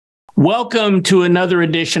Welcome to another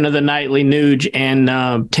edition of the Nightly Nuge.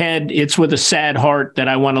 And Ted, it's with a sad heart that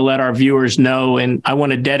I want to let our viewers know, and I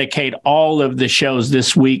want to dedicate all of the shows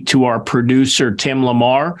this week to our producer, Tim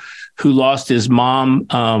Lamar, who lost his mom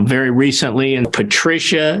very recently, and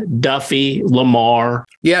Patricia Duffy Lamar.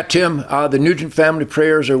 Yeah, Tim, the Nugent family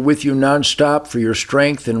prayers are with you nonstop for your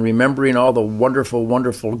strength and remembering all the wonderful,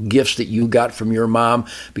 wonderful gifts that you got from your mom,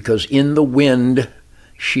 because in the wind,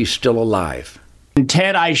 she's still alive. And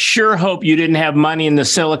Ted, I sure hope you didn't have money in the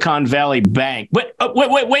Silicon Valley Bank. But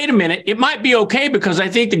wait a minute. It might be okay, because I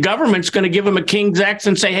think the government's going to give them a King's X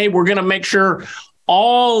and say, hey, we're going to make sure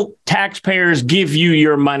all taxpayers give you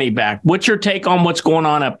your money back. What's your take on what's going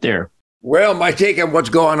on up there? Well, my take on what's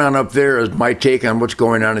going on up there is my take on what's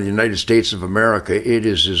going on in the United States of America. It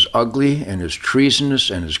is as ugly and as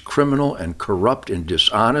treasonous and as criminal and corrupt and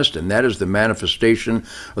dishonest, and that is the manifestation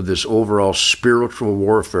of this overall spiritual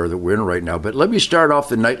warfare that we're in right now. But let me start off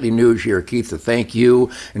the Nightly Nuge here, Keith, to thank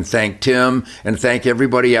you and thank Tim and thank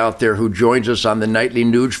everybody out there who joins us on the Nightly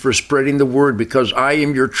Nuge for spreading the word, because I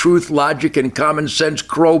am your truth, logic, and common sense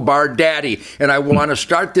crowbar daddy. And I want to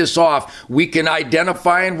start this off. We can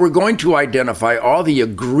identify, and we're going to identify all the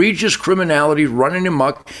egregious criminality running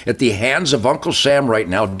amok at the hands of Uncle Sam right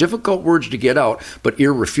now. Difficult words to get out, but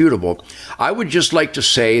irrefutable. I would just like to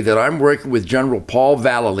say that I'm working with General Paul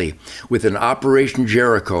Vallely with an Operation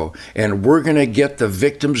Jericho, and we're going to get the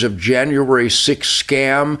victims of January 6th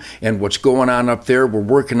scam and what's going on up there. We're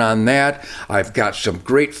working on that. I've got some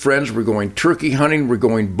great friends. We're going turkey hunting. We're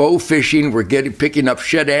going bow fishing. We're picking up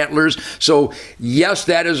shed antlers. So yes,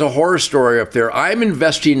 that is a horror story up there. I'm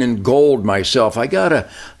investing in gold myself. I got a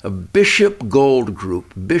Bishop Gold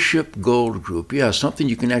Group. Bishop Gold Group. Yeah, something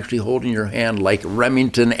you can actually hold in your hand like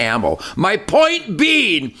Remington ammo. My point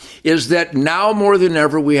being is that now more than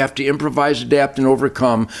ever, we have to improvise, adapt, and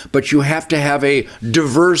overcome, but you have to have a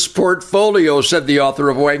diverse portfolio, said the author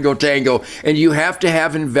of Wango Tango, and you have to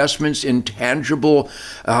have investments in tangible,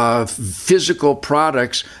 physical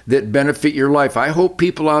products that benefit your life. I hope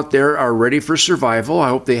people out there are ready for survival. I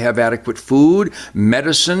hope they have adequate food,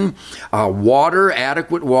 medicine, water,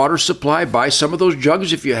 adequate water supply. Buy some of those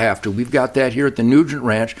jugs if you have to. We've got that here at the Nugent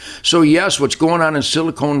Ranch. So yes, what's going on in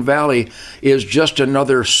Silicon Valley is just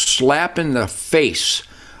another slap in the face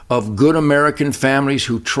of good American families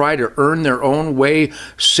who try to earn their own way,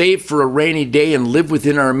 save for a rainy day, and live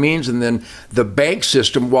within our means. And then the bank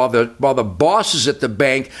system, while the bosses at the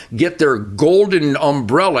bank get their golden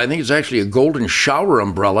umbrella, I think it's actually a golden shower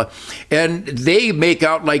umbrella, and they make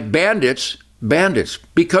out like bandits,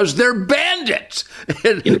 because they're bandits.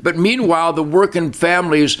 But meanwhile, the working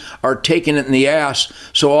families are taking it in the ass.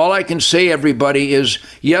 So all I can say, everybody, is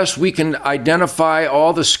yes, we can identify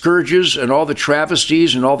all the scourges and all the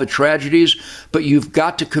travesties and all the tragedies, but you've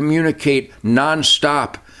got to communicate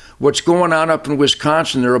nonstop. What's going on up in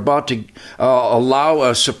Wisconsin, they're about to allow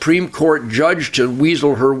a Supreme Court judge to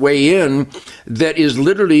weasel her way in that is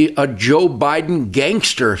literally a Joe Biden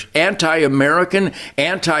gangster, anti-American,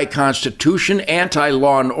 anti-Constitution,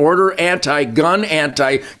 anti-law and order, anti-gun,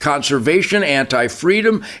 anti-conservation,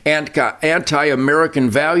 anti-freedom,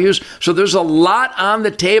 anti-American values. So there's a lot on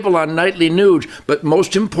the table on Nightly Nuge, but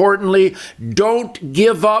most importantly, don't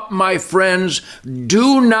give up, my friends.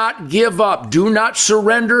 Do not give up. Do not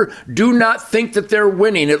surrender. Do not think that they're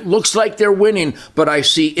winning. It looks like they're winning, but I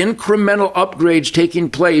see incremental upgrades taking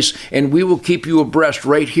place, and we will keep you abreast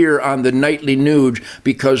right here on the Nightly Nuge,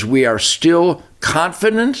 because we are still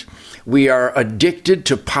confident. We are addicted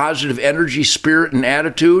to positive energy, spirit, and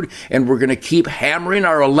attitude, and we're going to keep hammering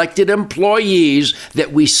our elected employees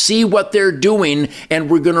that we see what they're doing, and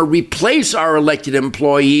we're going to replace our elected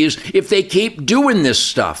employees if they keep doing this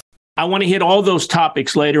stuff. I want to hit all those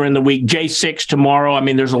topics later in the week. J6 tomorrow. I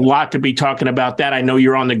mean, there's a lot to be talking about that. I know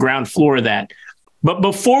you're on the ground floor of that. But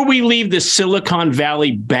before we leave the Silicon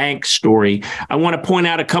Valley Bank story, I want to point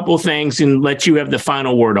out a couple of things and let you have the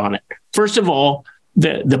final word on it. First of all,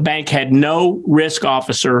 the bank had no risk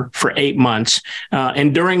officer for 8 months.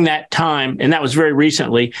 And during that time, and that was very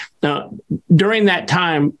recently, during that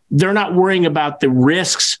time, they're not worrying about the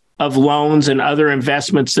risks of loans and other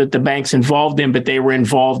investments that the bank's involved in, but they were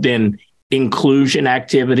involved in inclusion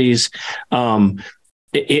activities,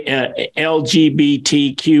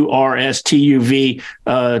 LGBTQRSTUV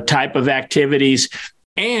type of activities.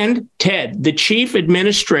 And Ted, the chief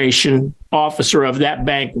administration officer of that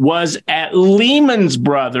bank, was at Lehman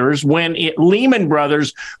Brothers when it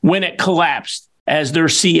collapsed as their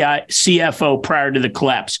CFO prior to the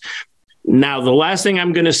collapse. Now, the last thing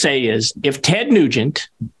I'm going to say is, if Ted Nugent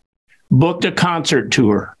booked a concert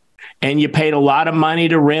tour and you paid a lot of money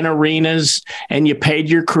to rent arenas, and you paid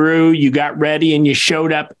your crew, you got ready, and you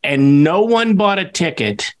showed up, and no one bought a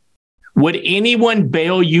ticket, would anyone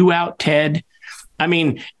bail you out, Ted? I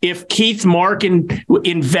mean, if Keith Markin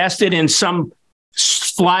invested in some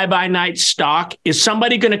fly-by-night stock, is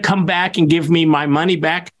somebody going to come back and give me my money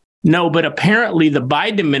back? No, but apparently the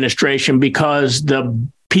Biden administration, because the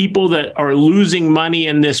people that are losing money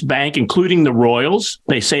in this bank, including the royals,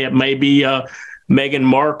 they say it may be Meghan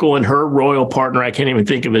Markle and her royal partner. I can't even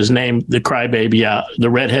think of his name, the crybaby, the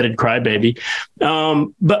redheaded crybaby.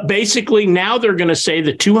 But basically now they're going to say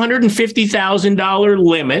the $250,000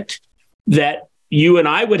 limit that you and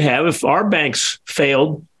I would have if our banks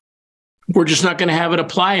failed, we're just not going to have it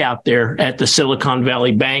apply out there at the Silicon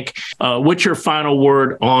Valley Bank. What's your final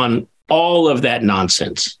word on all of that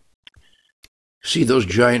nonsense? See those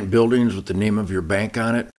giant buildings with the name of your bank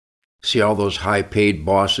on it? See all those high-paid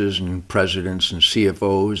bosses and presidents and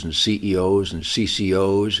CFOs and CEOs and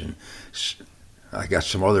CCOs, and I got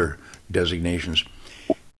some other designations.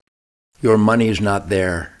 Your money is not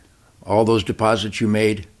there. All those deposits you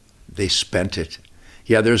made, they spent it.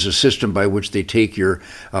 Yeah, there's a system by which they take your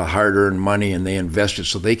hard-earned money and they invest it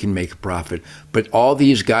so they can make a profit. But all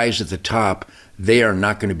these guys at the top, they are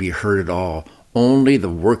not going to be hurt at all. Only the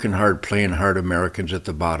working hard, playing hard Americans at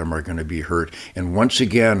the bottom are going to be hurt. And once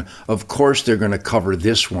again, of course, they're going to cover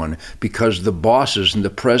this one because the bosses and the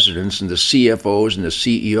presidents and the CFOs and the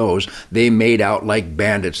CEOs, they made out like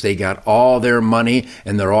bandits. They got all their money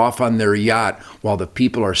and they're off on their yacht while the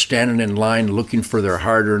people are standing in line looking for their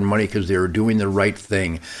hard-earned money because they were doing the right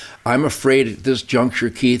thing. I'm afraid at this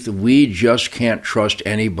juncture, Keith, we just can't trust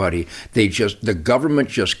anybody. The government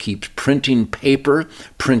just keeps printing paper,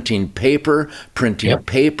 and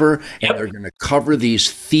they're going to cover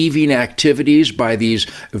these thieving activities by these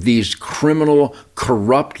criminal,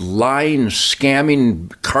 corrupt, lying, scamming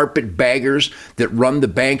carpetbaggers that run the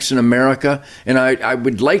banks in America. And I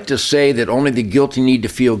would like to say that only the guilty need to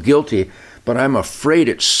feel guilty, but I'm afraid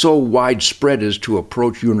it's so widespread as to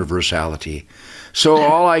approach universality. So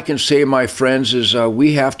all I can say, my friends, is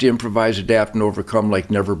we have to improvise, adapt, and overcome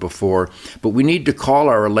like never before. But we need to call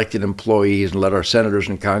our elected employees and let our senators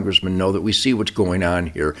and congressmen know that we see what's going on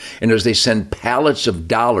here. And as they send pallets of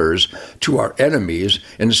dollars to our enemies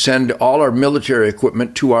and send all our military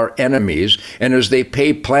equipment to our enemies, and as they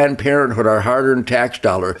pay Planned Parenthood our hard-earned tax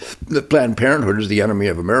dollar, the Planned Parenthood is the enemy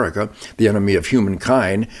of America, the enemy of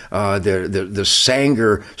humankind, the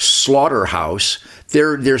Sanger slaughterhouse.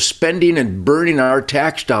 They're spending and burning our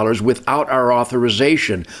tax dollars without our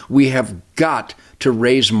authorization. We have got to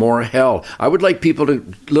raise more hell. I would like people to,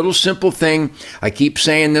 little simple thing, I keep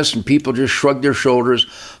saying this and people just shrug their shoulders,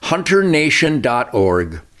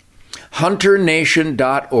 hunternation.org.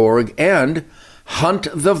 Hunternation.org and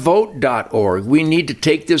huntthevote.org. We need to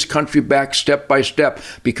take this country back step by step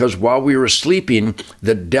because while we were sleeping,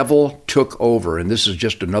 the devil took over. And this is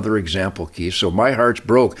just another example, Keith. So my heart's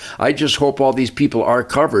broke. I just hope all these people are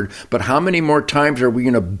covered. But how many more times are we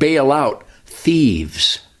going to bail out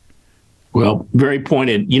thieves? Well, very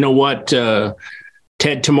pointed. You know what,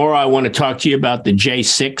 Ted, tomorrow I want to talk to you about the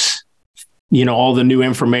J6. You know, all the new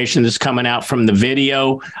information that's coming out from the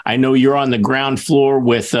video. I know you're on the ground floor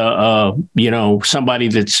with, somebody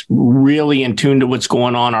that's really in tune to what's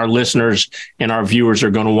going on. Our listeners and our viewers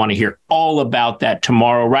are going to want to hear all about that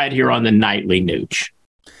tomorrow, right here on the Nightly Nuge.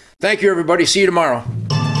 Thank you, everybody. See you tomorrow.